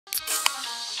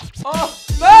Oh,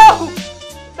 no!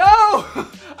 No!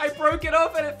 I broke it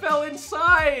off and it fell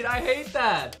inside. I hate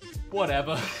that.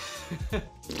 Whatever.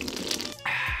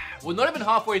 We're not even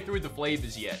halfway through the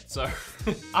flavors yet, so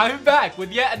I'm back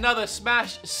with yet another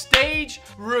Smash stage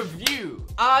review.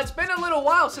 It's been a little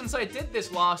while since I did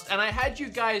this last, and I had you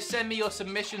guys send me your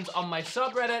submissions on my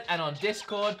subreddit and on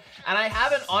Discord, and I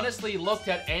haven't honestly looked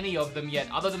at any of them yet,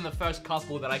 other than the first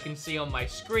couple that I can see on my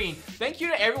screen. Thank you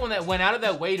to everyone that went out of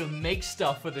their way to make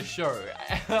stuff for the show.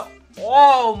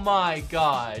 Oh my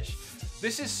gosh.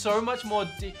 This is so much more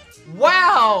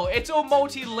wow, it's all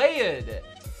multi-layered.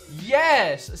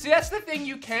 Yes! See, that's the thing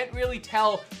you can't really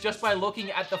tell just by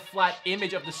looking at the flat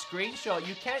image of the screenshot.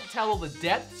 You can't tell all the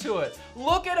depth to it.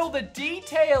 Look at all the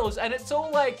details, and it's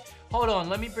all like... Hold on,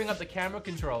 let me bring up the camera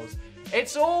controls.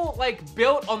 It's all like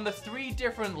built on the 3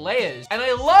 different layers. And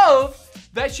I love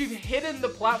that you've hidden the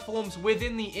platforms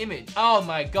within the image. Oh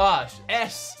my gosh,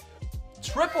 S.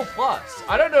 Triple plus.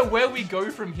 I don't know where we go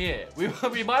from here. We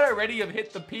might already have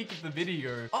hit the peak of the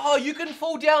video. Oh, you can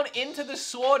fall down into the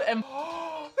sword and...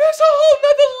 There's a whole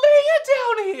nother layer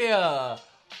down here.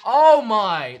 Oh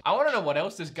my. I want to know what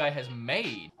else this guy has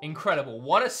made. Incredible.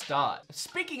 What a start.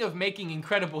 Speaking of making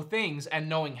incredible things and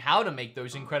knowing how to make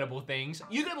those incredible things,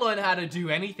 you can learn how to do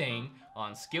anything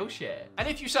on Skillshare. And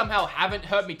if you somehow haven't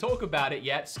heard me talk about it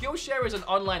yet, Skillshare is an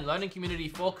online learning community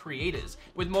for creators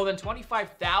with more than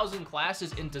 25,000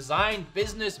 classes in design,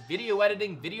 business, video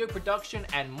editing, video production,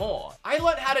 and more. I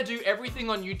learned how to do everything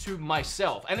on YouTube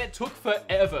myself, and it took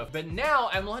forever, but now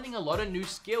I'm learning a lot of new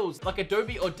skills like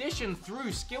Adobe Audition through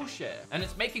Skillshare, and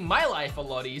it's making my life a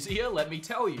lot easier, let me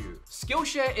tell you.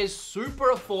 Skillshare is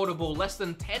super affordable, less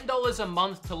than $10 a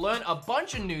month to learn a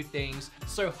bunch of new things,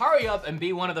 so hurry up and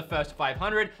be one of the first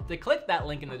 500 to click that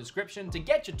link in the description to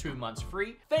get your 2 months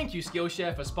free. Thank you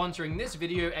Skillshare for sponsoring this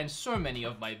video and so many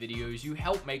of my videos. You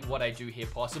help make what I do here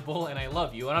possible, and I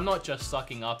love you, and I'm not just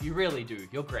sucking up, you really do.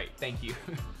 You're great, thank you.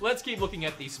 Let's keep looking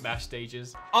at these Smash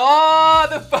stages. Oh,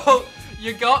 the boat!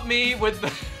 You got me with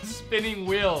the spinning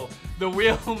wheel. The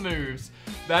wheel moves.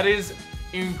 That is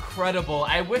incredible.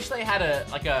 I wish they had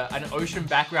an ocean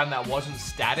background that wasn't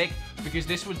static, because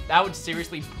that would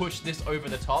seriously push this over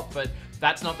the top, but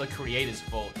that's not the creator's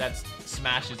fault. That's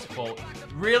Smash's fault.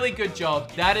 Really good job.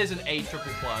 That is an A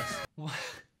triple plus.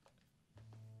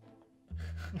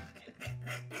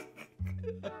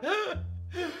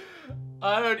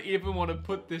 I don't even want to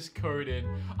put this code in.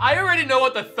 I already know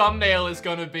what the thumbnail is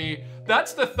gonna be.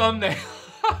 That's the thumbnail.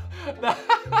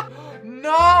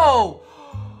 No!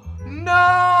 No!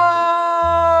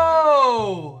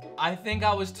 I think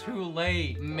I was too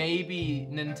late. Maybe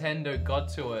Nintendo got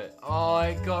to it. Oh,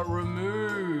 it got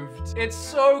removed. It's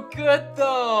so good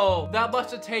though. That must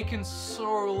have taken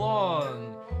so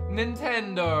long.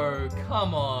 Nintendo,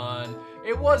 come on.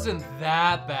 It wasn't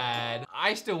that bad.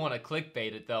 I still want to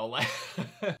clickbait it though. Like,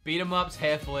 beat 'em up's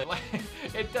hair flip. Like,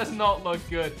 it does not look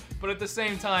good, but at the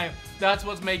same time, that's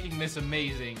what's making this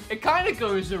amazing. It kind of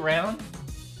goes around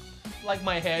like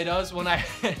my hair does when I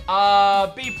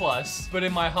B+, but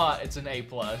in my heart it's an A+.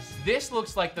 This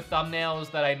looks like the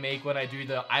thumbnails that I make when I do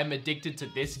the I'm addicted to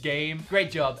this game. Great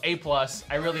job, A+.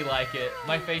 I really like it.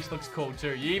 My face looks cool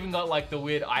too. You even got like the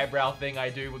weird eyebrow thing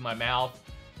I do with my mouth.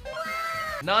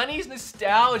 90s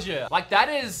nostalgia. Like, that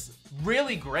is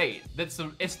really great. It's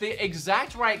the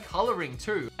exact right coloring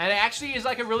too. And it actually is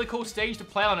like a really cool stage to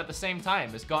play on at the same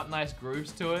time. It's got nice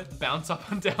grooves to it. Bounce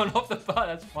up and down off the bar,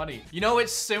 that's funny. You know,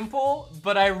 it's simple,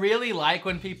 but I really like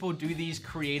when people do these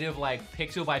creative like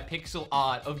pixel by pixel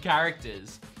art of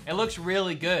characters. It looks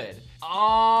really good.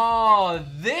 Oh,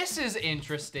 this is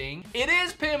interesting. It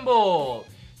is pinball.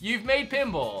 You've made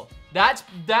pinball.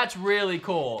 That's really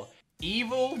cool.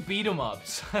 Evil beat 'em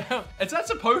ups. Is that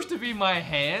supposed to be my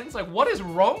hands? Like, what is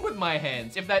wrong with my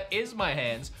hands if that is my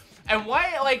hands? And why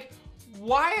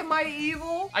am I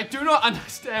evil? I do not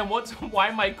understand why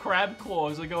my crab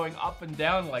claws are going up and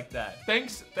down like that.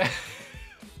 Thanks.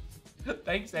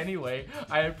 Thanks anyway.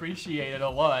 I appreciate it a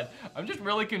lot. I'm just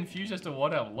really confused as to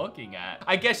what I'm looking at.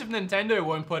 I guess if Nintendo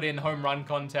won't put in home run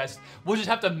contests, we'll just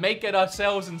have to make it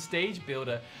ourselves in Stage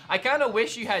Builder. I kind of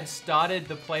wish you had started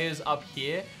the players up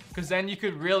here, because then you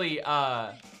could really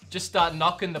just start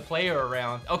knocking the player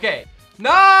around. Okay.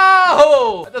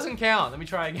 No! That doesn't count. Let me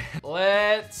try again.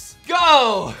 Let's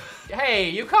go! Hey,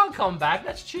 you can't come back.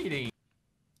 That's cheating.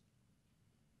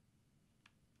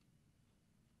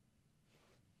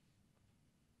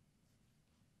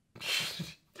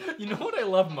 You know what I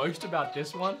love most about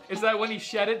this one? Is that when he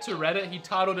shared it to Reddit, he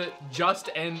titled it, "Just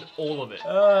End All of It."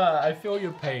 I feel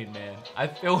your pain, man. I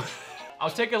feel... I'll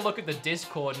take a look at the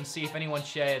Discord and see if anyone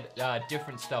shared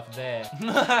different stuff there.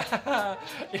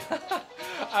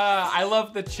 I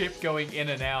love the chip going in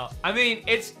and out. I mean,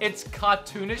 it's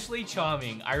cartoonishly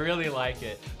charming. I really like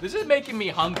it. This is making me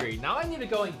hungry. Now I need to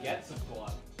go and get some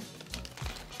guac.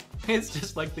 It's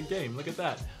just like the game. Look at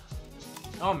that.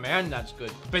 Oh man, that's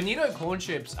good. Bonito corn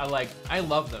chips are like, I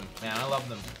love them, man. I love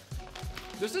them.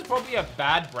 This is probably a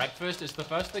bad breakfast. It's the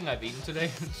first thing I've eaten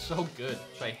today. It's so good.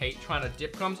 So I hate trying to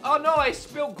dip crumbs. Oh no, I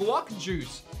spilled guac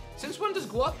juice. Since when does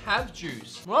guac have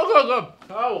juice?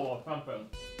 Oh, something.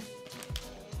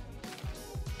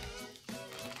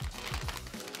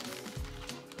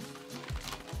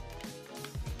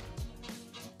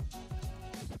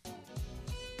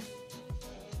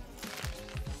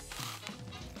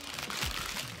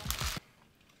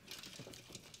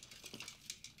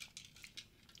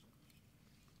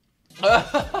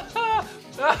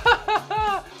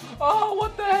 Oh,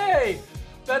 what the hey?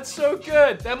 That's so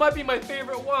good. That might be my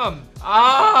favorite one.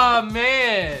 Ah,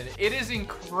 man. It is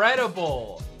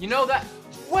incredible. You know that?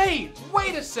 Wait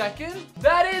a second.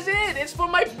 That is it. It's for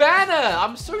my banner.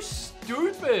 I'm so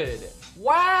stupid.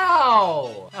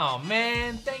 Wow. Oh,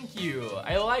 man. Thank you.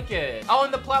 I like it. Oh,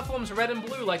 and the platform's red and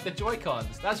blue like the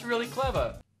Joy-Cons. That's really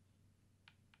clever.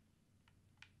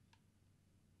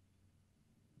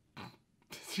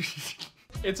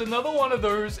 It's another one of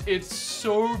those, it's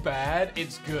so bad,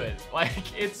 it's good. Like,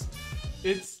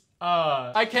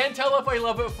 I can't tell if I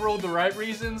love it for all the right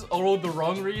reasons or all the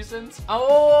wrong reasons.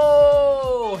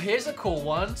 Oh, here's a cool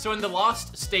one. So in the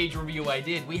last stage review I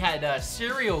did, we had a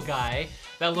cereal guy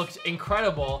that looked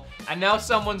incredible, and now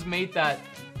someone's made that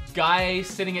guy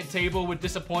sitting at table with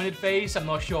disappointed face. I'm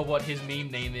not sure what his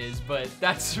meme name is, but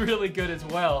that's really good as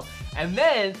well. And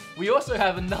then we also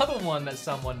have another one that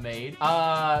someone made.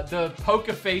 The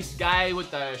poker face guy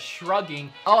with the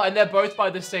shrugging. Oh, and they're both by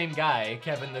the same guy,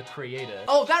 Kevin the creator.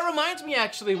 Oh, that reminds me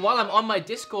actually, while I'm on my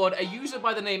Discord, a user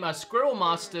by the name of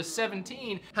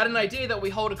SquirrelMaster17 had an idea that we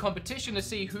hold a competition to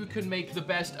see who can make the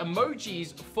best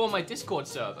emojis for my Discord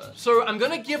server. So I'm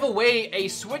gonna give away a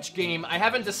Switch game. I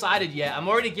haven't decided yet. I'm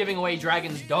already giving away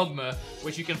Dragon's Dogma,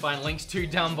 which you can find links to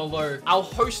down below. I'll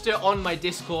host it on my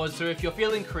Discord, so if you're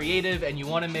feeling creative and you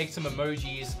want to make some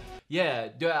emojis, yeah,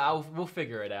 we'll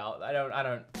figure it out. I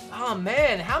don't. Oh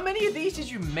man, how many of these did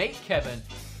you make, Kevin?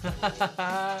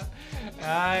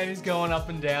 He's going up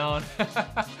and down.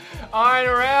 All right,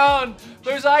 around.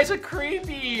 Those eyes are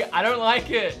creepy. I don't like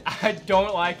it. I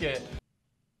don't like it.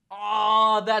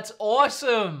 Oh, that's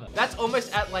awesome. That's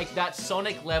almost at like that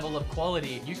Sonic level of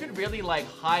quality. You could really like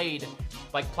hide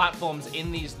like platforms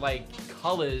in these like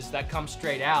colors that come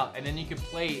straight out, and then you can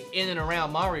play in and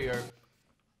around Mario.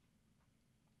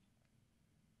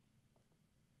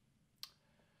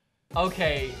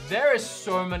 Okay, there are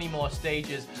so many more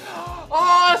stages.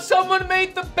 Oh, someone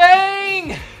made the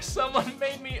Bang! Someone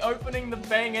made me opening the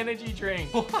Bang energy drink.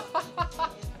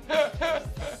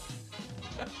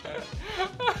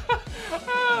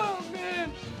 Oh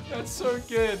man, that's so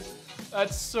good.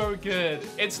 That's so good.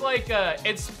 It's like,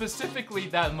 it's specifically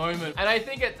that moment. And I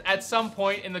think at some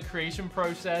point in the creation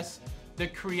process, the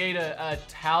creator,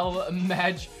 Tal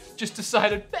Madge, just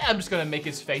decided, I'm just gonna make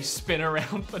his face spin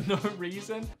around for no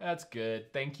reason. That's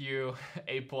good, thank you,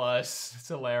 A+, it's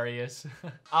hilarious.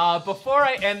 Before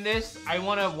I end this, I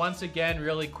wanna once again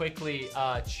really quickly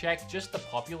check just the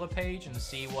popular page and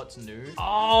see what's new.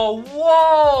 Oh,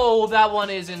 whoa, that one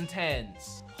is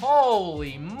intense.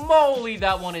 Holy moly,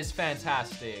 that one is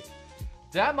fantastic.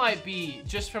 That might be,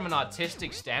 just from an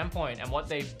artistic standpoint and what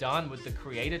they've done with the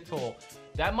creator tool,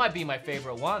 that might be my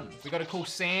favorite one. We got a cool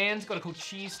sands, got a cool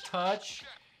cheese touch.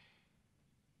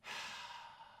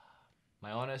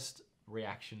 My honest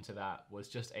reaction to that was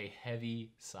just a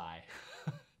heavy sigh.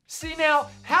 See now,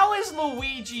 how is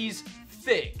Luigi's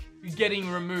thick getting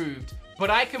removed, but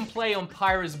I can play on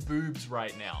Pyra's boobs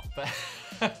right now?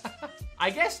 I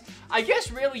guess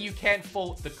really you can't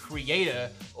fault the creator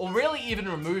or really even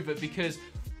remove it, because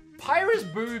Pyra's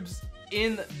boobs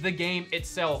in the game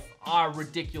itself are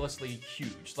ridiculously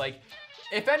huge. Like,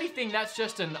 if anything, that's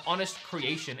just an honest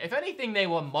creation. If anything, they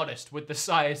were modest with the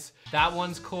size. That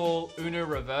one's cool. Uno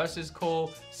Reverse is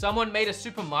cool. Someone made a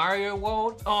Super Mario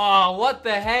World. Oh, what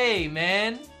the hey,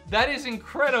 man? That is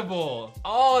incredible.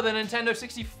 Oh, the Nintendo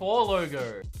 64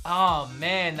 logo. Oh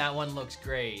man, that one looks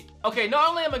great. Okay, not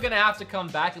only am I gonna have to come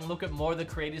back and look at more of the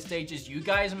creative stages you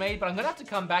guys made, but I'm gonna have to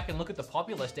come back and look at the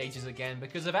popular stages again,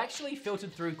 because I've actually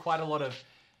filtered through quite a lot of...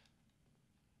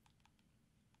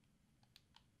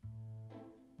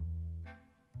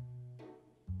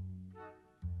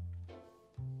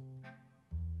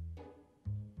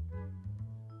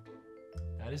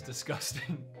 That is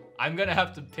disgusting. I'm gonna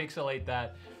have to pixelate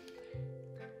that.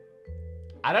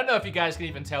 I don't know if you guys can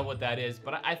even tell what that is,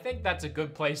 but I think that's a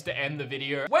good place to end the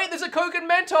video. Wait, there's a Coke and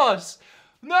Mentos!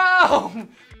 No!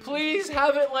 Please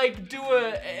have it like do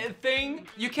a thing.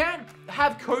 You can't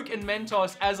have Coke and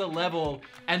Mentos as a level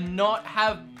and not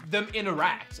have them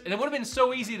interact. And it would have been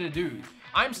so easy to do.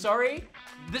 I'm sorry,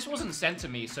 this wasn't sent to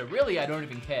me, so really I don't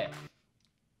even care.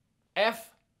 F-.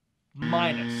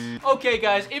 Okay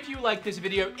guys, if you liked this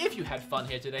video, if you had fun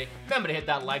here today, remember to hit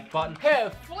that like button, hair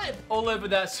flip all over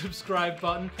that subscribe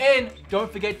button, and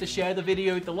don't forget to share the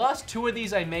video. The last 2 of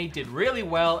these I made did really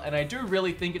well, and I do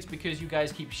really think it's because you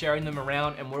guys keep sharing them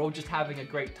around and we're all just having a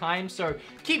great time, so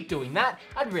keep doing that.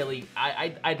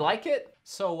 I'd like it.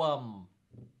 So,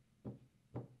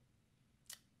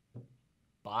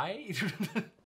 bye?